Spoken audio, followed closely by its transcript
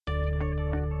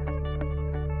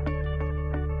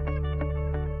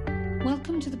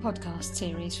Welcome to the podcast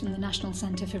series from the National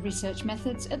Centre for Research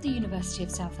Methods at the University of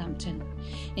Southampton.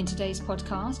 In today's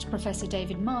podcast, Professor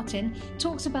David Martin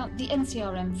talks about the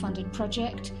NCRM-funded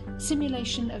project,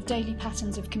 simulation of daily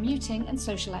patterns of commuting and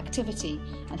social activity,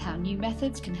 and how new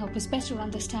methods can help us better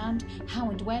understand how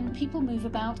and when people move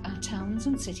about our towns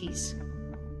and cities.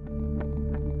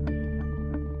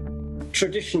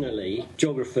 Traditionally,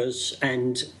 geographers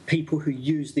and people who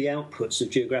use the outputs of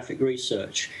geographic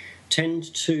research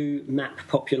tend to map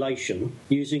population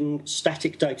using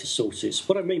static data sources.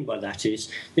 What I mean by that is,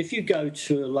 if you go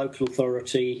to a local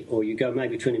authority or you go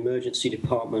maybe to an emergency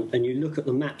department and you look at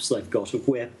the maps they've got of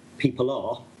where people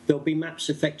are, there'll be maps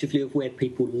effectively of where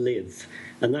people live.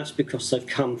 And that's because they've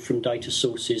come from data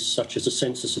sources such as a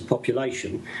census of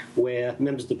population, where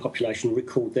members of the population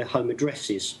record their home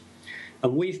addresses.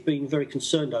 And we've been very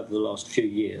concerned over the last few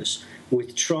years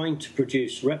with trying to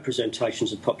produce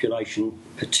representations of population,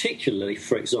 particularly,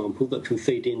 for example, that can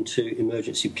feed into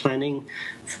emergency planning,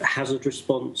 hazard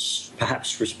response,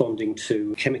 perhaps responding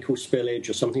to chemical spillage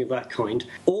or something of that kind,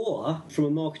 or from a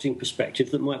marketing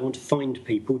perspective that might want to find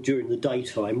people during the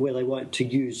daytime where they want to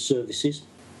use services.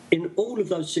 In all of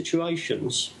those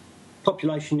situations,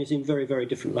 population is in very, very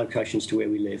different locations to where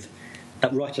we live.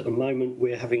 Right at the moment,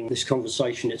 we're having this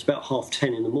conversation. It's about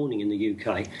 10:30 in the morning in the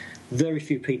UK. Very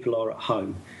few people are at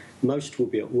home. Most will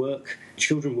be at work.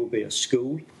 Children will be at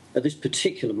school. At this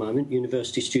particular moment,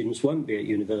 university students won't be at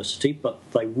university, but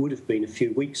they would have been a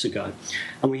few weeks ago.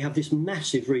 And we have this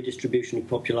massive redistribution of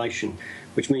population,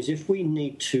 which means if we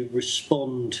need to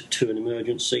respond to an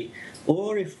emergency,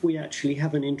 or if we actually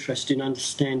have an interest in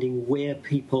understanding where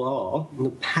people are and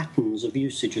the patterns of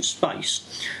usage of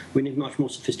space, we need much more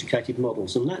sophisticated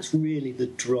models. And that's really the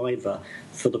driver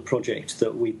for the project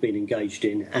that we've been engaged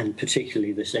in, and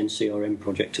particularly this NCRM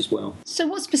project as well. So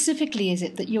what specifically is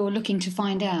it that you're looking to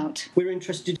find out? We're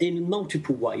interested in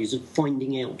multiple ways of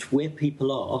finding out where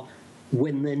people are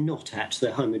when they're not at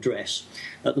their home address.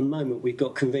 At the moment, we've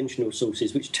got conventional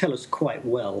sources which tell us quite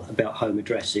well about home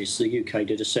addresses. The UK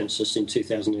did a census in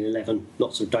 2011,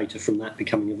 lots of data from that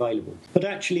becoming available. But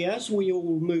actually, as we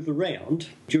all move around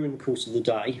during the course of the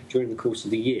day, during the course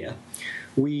of the year,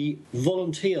 we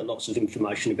volunteer lots of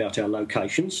information about our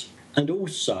locations, and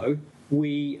also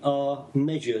we are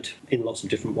measured in lots of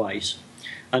different ways.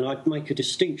 And I'd make a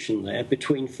distinction there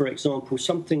between, for example,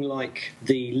 something like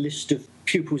the list of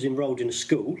pupils enrolled in a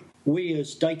school. We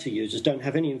as data users don't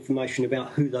have any information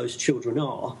about who those children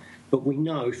are, but we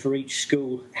know for each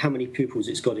school how many pupils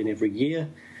it's got in every year.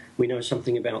 We know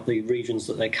something about the regions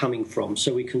that they're coming from,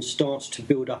 so we can start to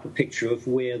build up a picture of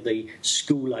where the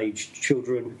school-aged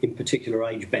children in particular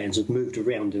age bands have moved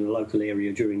around in a local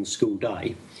area during the school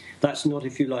day. That's not,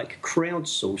 if you like,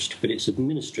 crowdsourced, but it's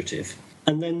administrative.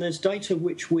 And then there's data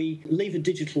which we leave a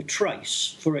digital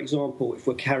trace. For example, if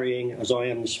we're carrying, as I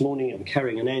am this morning, I'm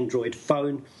carrying an Android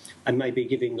phone and maybe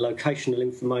giving locational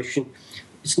information.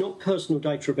 It's not personal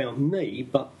data about me,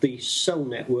 but the cell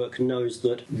network knows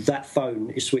that that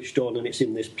phone is switched on and it's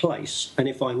in this place. And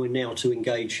if I were now to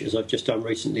engage, as I've just done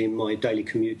recently in my daily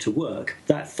commute to work,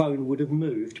 that phone would have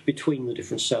moved between the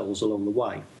different cells along the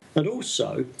way. And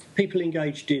also, people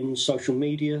engaged in social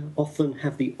media often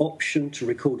have the option to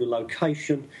record a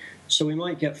location. So we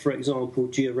might get, for example,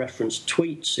 georeferenced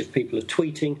tweets. If people are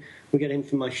tweeting, we get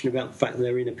information about the fact that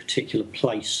they're in a particular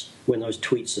place when those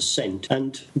tweets are sent.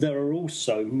 And there are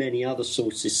also many other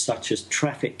sources, such as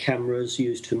traffic cameras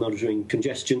used for monitoring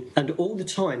congestion. And all the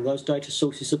time, those data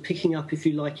sources are picking up, if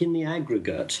you like, in the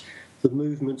aggregate, the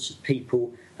movements of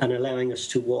people and allowing us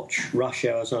to watch rush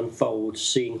hours unfold,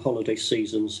 seeing holiday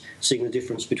seasons, seeing the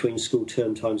difference between school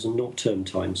term times and not term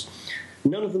times.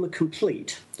 None of them are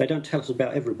complete. They don't tell us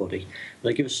about everybody.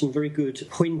 They give us some very good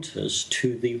pointers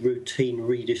to the routine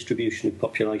redistribution of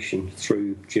population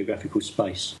through geographical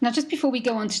space. Now, just before we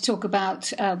go on to talk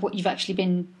about what you've actually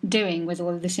been doing with all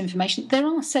of this information, there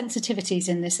are sensitivities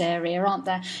in this area, aren't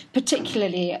there?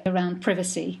 Particularly around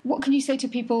privacy. What can you say to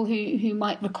people who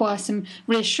might require some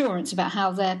reassurance about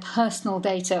how their personal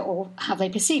data, or how they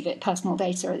perceive it, personal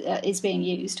data, is being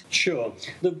used? Sure.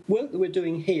 The work that we're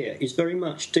doing here is very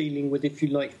much dealing with, if you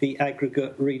like, the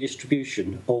aggregate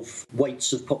redistribution of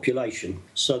weights of population.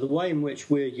 So the way in which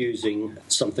we're using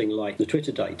something like the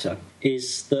Twitter data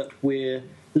is that we're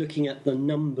looking at the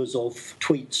numbers of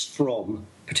tweets from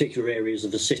particular areas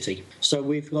of the city. So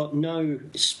we've got no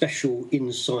special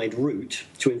inside route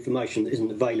to information that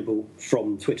isn't available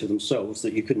from Twitter themselves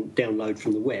that you couldn't download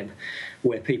from the web,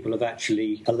 where people have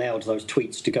actually allowed those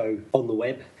tweets to go on the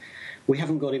web. We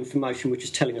haven't got information which is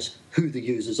telling us who the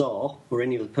users are or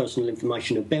any of the personal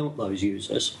information about those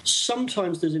users.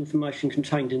 Sometimes there's information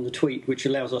contained in the tweet which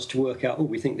allows us to work out,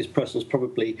 we think this person's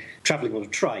probably travelling on a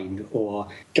train or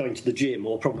going to the gym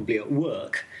or probably at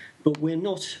work, but we're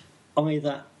not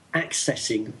either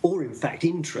accessing or in fact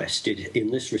interested in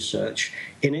this research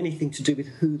in anything to do with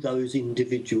who those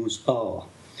individuals are.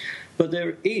 But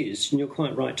there is, and you're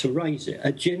quite right to raise it,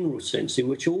 a general sense in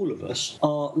which all of us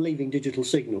are leaving digital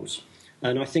signals.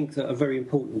 And I think that a very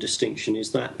important distinction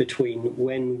is that between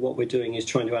when what we're doing is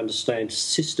trying to understand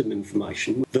system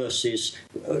information versus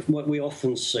what we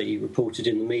often see reported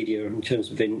in the media in terms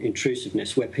of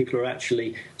intrusiveness, where people are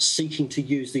actually seeking to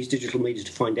use these digital media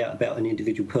to find out about an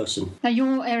individual person. Now,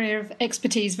 your area of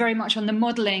expertise very much on the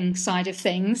modelling side of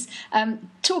things.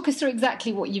 Talk us through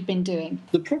exactly what you've been doing.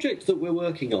 The project that we're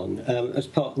working on as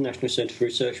part of the National Centre for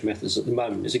Research Methods at the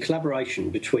moment is a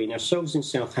collaboration between ourselves in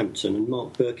Southampton and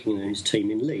Mark Birking and his team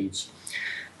in Leeds.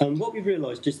 And what we've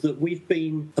realised is that we've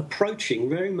been approaching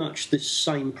very much this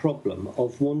same problem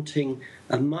of wanting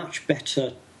a much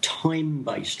better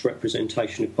time-based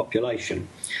representation of population.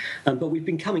 But we've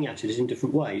been coming at it in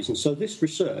different ways, and so this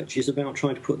research is about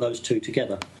trying to put those two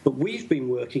together. But we've been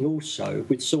working also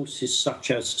with sources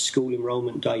such as school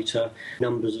enrolment data,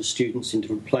 numbers of students in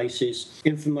different places,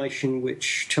 information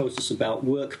which tells us about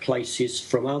workplaces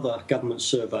from other government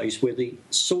surveys where the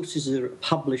sources are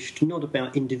published not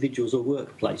about individuals or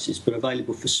workplaces but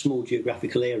available for small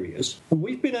geographical areas. And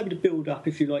we've been able to build up,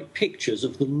 if you like, pictures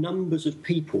of the numbers of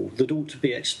people that ought to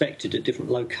be expected at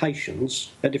different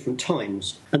locations at different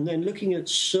times. And then looking at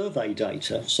survey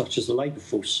data, such as the labour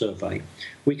force survey,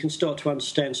 we can start to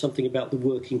understand something about the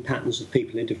working patterns of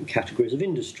people in different categories of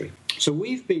industry. So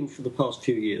we've been, for the past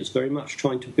few years, very much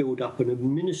trying to build up an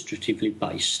administratively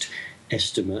based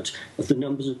estimate of the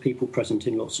numbers of people present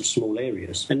in lots of small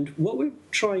areas. And what we're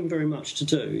trying very much to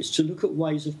do is to look at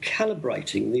ways of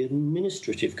calibrating the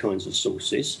administrative kinds of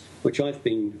sources, which I've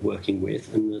been working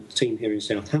with, and the team here in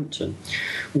Southampton,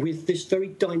 with this very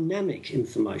dynamic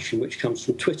information which comes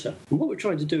from Twitter. And what we're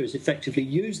trying to do is effectively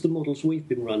use the models we've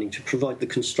been running to provide the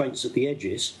constraints at the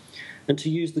edges, and to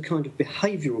use the kind of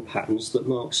behavioural patterns that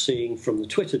Mark's seeing from the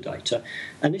Twitter data.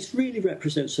 And this really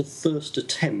represents a first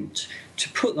attempt to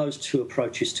put those two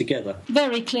approaches together.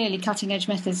 Very clearly cutting-edge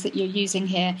methods that you're using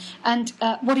here. And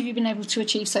what have you been able to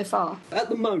achieve so far? At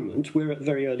the moment, we're at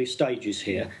very early stages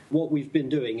here. What we've been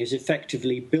doing is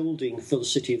effectively building for the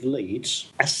City of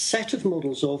Leeds a set of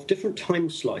models of different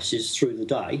time slices through the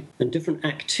day and different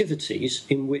activities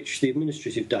in which the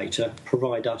administrative data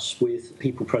provide us with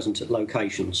people present at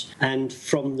locations. And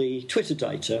from the Twitter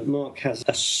data, Mark has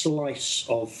a slice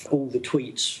of all the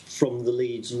tweets from the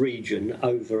Leeds region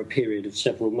over a period of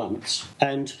several months.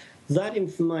 And that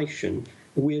information,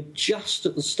 we're just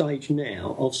at the stage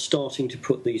now of starting to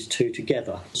put these two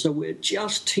together. So we're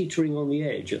just teetering on the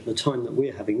edge at the time that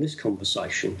we're having this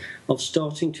conversation of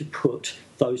starting to put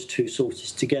those two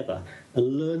sources together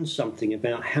and learn something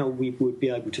about how we would be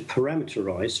able to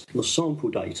parameterise the sample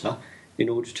data in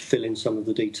order to fill in some of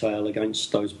the detail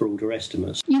against those broader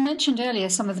estimates. You mentioned earlier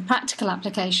some of the practical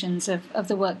applications of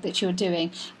the work that you're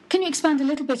doing. Can you expand a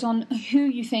little bit on who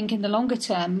you think in the longer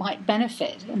term might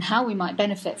benefit and how we might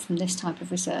benefit from this type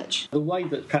of research? The way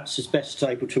that perhaps is best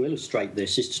able to illustrate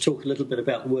this is to talk a little bit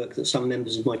about the work that some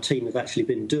members of my team have actually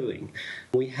been doing.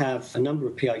 We have a number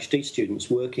of PhD students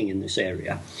working in this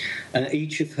area,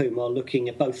 each of whom are looking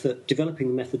at both at developing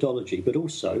the methodology, but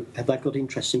also have they got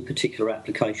interest in particular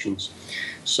applications.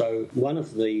 So one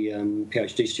of the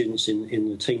PhD students in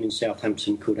the team in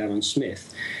Southampton, called Alan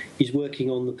Smith, is working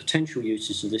on the potential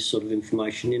uses of this sort of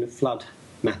information in a flood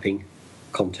mapping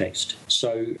context.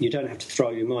 So you don't have to throw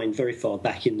your mind very far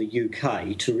back in the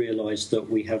UK to realise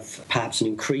that we have perhaps an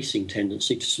increasing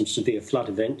tendency to some severe flood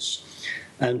events.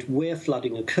 And where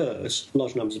flooding occurs,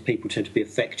 large numbers of people tend to be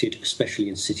affected, especially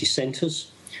in city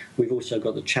centres. We've also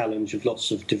got the challenge of lots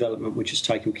of development which has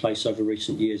taken place over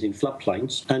recent years in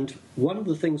floodplains. And one of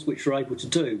the things which we're able to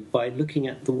do by looking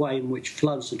at the way in which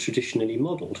floods are traditionally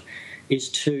modelled is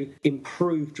to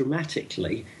improve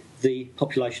dramatically the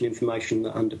population information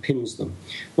that underpins them.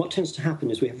 What tends to happen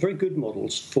is we have very good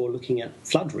models for looking at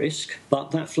flood risk,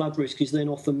 but that flood risk is then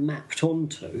often mapped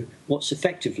onto what's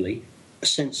effectively a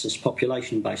census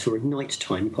population base or a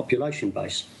nighttime population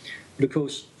base. But of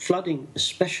course, flooding,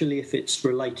 especially if it's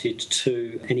related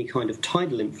to any kind of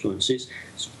tidal influences,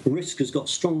 risk has got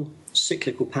a strong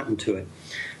cyclical pattern to it.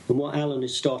 And what Alan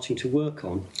is starting to work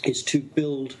on is to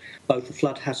build both a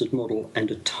flood hazard model and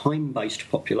a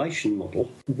time-based population model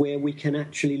where we can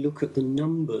actually look at the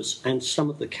numbers and some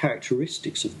of the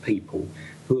characteristics of people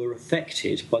who are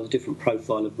affected by the different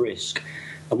profile of risk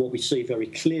And what we see very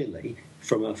clearly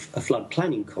from a flood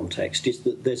planning context is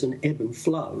that there's an ebb and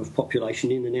flow of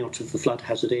population in and out of the flood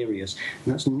hazard areas.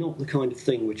 And that's not the kind of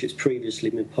thing which it's previously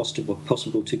been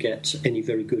possible to get any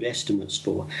very good estimates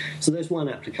for. So there's one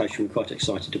application we're quite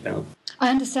excited about. I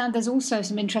understand there's also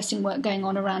some interesting work going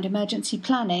on around emergency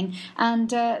planning and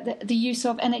the use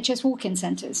of NHS walk-in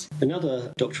centres.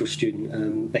 Another doctoral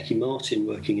student, Becky Martin,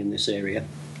 working in this area,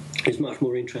 is much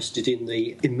more interested in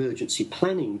the emergency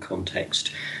planning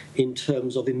context in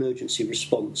terms of emergency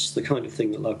response, the kind of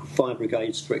thing that local fire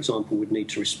brigades, for example, would need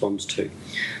to respond to.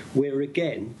 Where,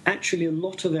 again, actually a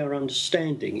lot of our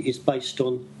understanding is based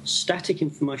on static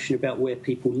information about where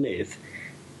people live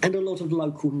and a lot of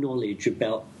local knowledge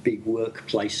about big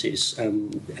workplaces,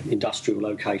 industrial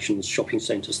locations, shopping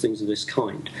centres, things of this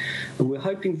kind. And we're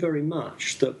hoping very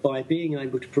much that by being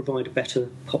able to provide a better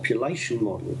population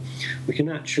model, we can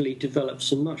actually develop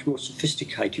some much more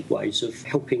sophisticated ways of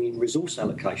helping in resource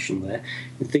allocation there,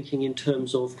 and thinking in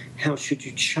terms of how should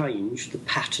you change the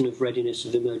pattern of readiness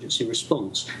of emergency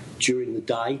response during the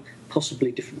day,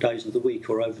 possibly different days of the week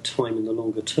or over time in the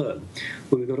longer term,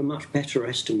 when we've got a much better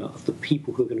estimate of the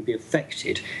people who are going to be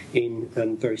affected in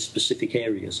very specific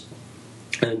areas.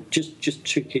 And just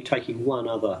taking one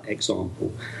other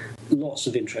example, lots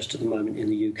of interest at the moment in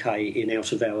the UK in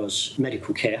out-of-hours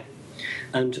medical care.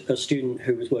 And a student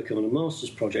who was working on a master's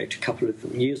project a couple of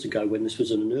years ago, when this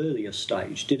was at an earlier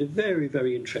stage, did a very,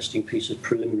 very interesting piece of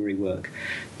preliminary work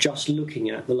just looking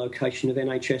at the location of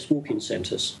NHS walk-in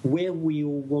centres. Where we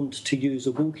all want to use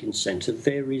a walk-in centre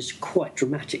varies quite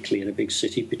dramatically in a big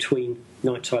city between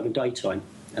night-time and daytime,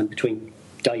 and between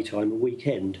daytime and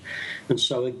weekend. And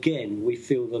so again, we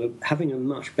feel that having a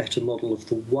much better model of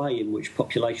the way in which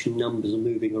population numbers are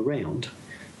moving around,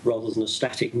 rather than a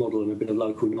static model and a bit of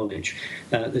local knowledge,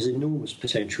 there's enormous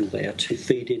potential there to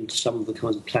feed into some of the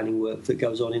kinds of planning work that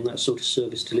goes on in that sort of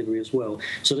service delivery as well.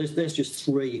 So there's just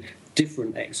three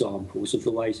different examples of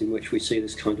the ways in which we see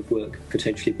this kind of work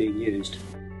potentially being used.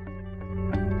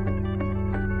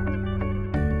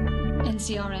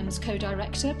 NCRM's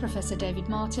co-director, Professor David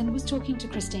Martin, was talking to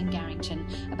Christine Garrington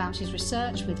about his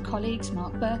research with colleagues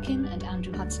Mark Birkin and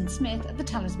Andrew Hudson-Smith at the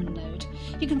Talisman Node.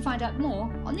 You can find out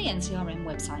more on the NCRM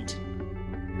website.